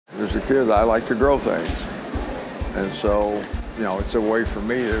as a kid, I like to grow things. And so, you know, it's a way for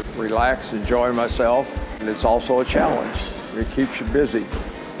me to relax, enjoy myself, and it's also a challenge. It keeps you busy.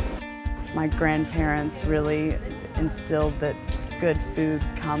 My grandparents really instilled that good food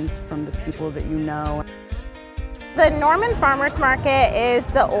comes from the people that you know. The Norman Farmers Market is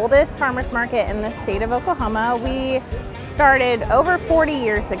the oldest farmers market in the state of Oklahoma. We started over 40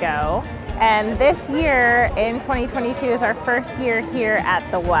 years ago, and this year in 2022 is our first year here at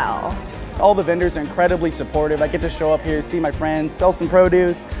the well. All the vendors are incredibly supportive. I get to show up here, see my friends, sell some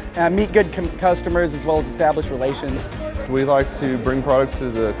produce, meet good customers as well as establish relations. We like to bring product to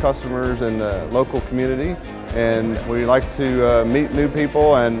the customers in the local community, and we like to meet new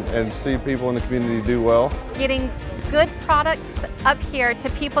people and see people in the community do well. Getting good products up here to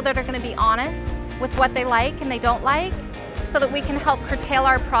people that are going to be honest with what they like and they don't like, so that we can help curtail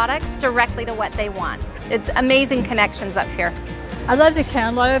our products directly to what they want. It's amazing connections up here. I love the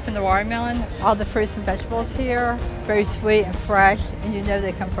cantaloupe and the watermelon, all the fruits and vegetables here. Very sweet and fresh, and you know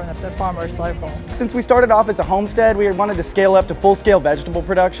they come from the farmers local. Since we started off as a homestead, we wanted to scale up to full-scale vegetable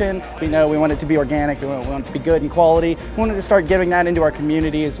production. We know we want it to be organic, we want it to be good in quality. We wanted to start giving that into our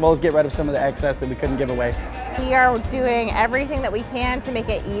community as well as get rid of some of the excess that we couldn't give away. We are doing everything that we can to make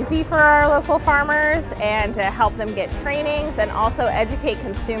it easy for our local farmers and to help them get trainings and also educate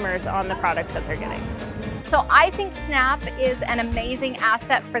consumers on the products that they're getting. So I think SNAP is an amazing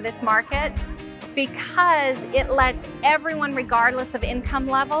asset for this market because it lets everyone, regardless of income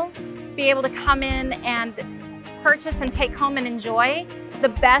level, be able to come in and purchase and take home and enjoy the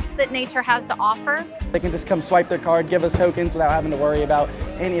best that nature has to offer. They can just come swipe their card, give us tokens without having to worry about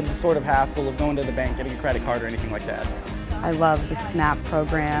any of the sort of hassle of going to the bank, getting a credit card or anything like that. I love the SNAP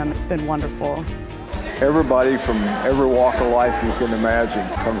program. It's been wonderful. Everybody from every walk of life you can imagine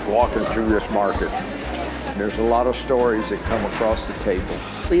comes walking through this market. There's a lot of stories that come across the table.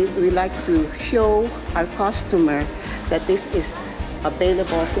 We like to show our customer that this is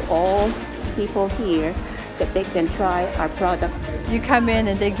available to all people here, that they can try our product. You come in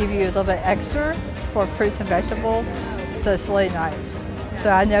and they give you a little bit extra for fruits and vegetables, so it's really nice. So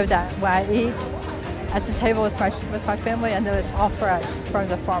I know that when I eat at the table with my family, I know it's all fresh from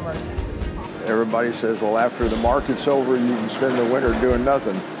the farmers. Everybody says, well, after the market's over, you can spend the winter doing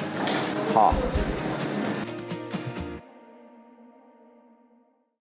nothing. Ha.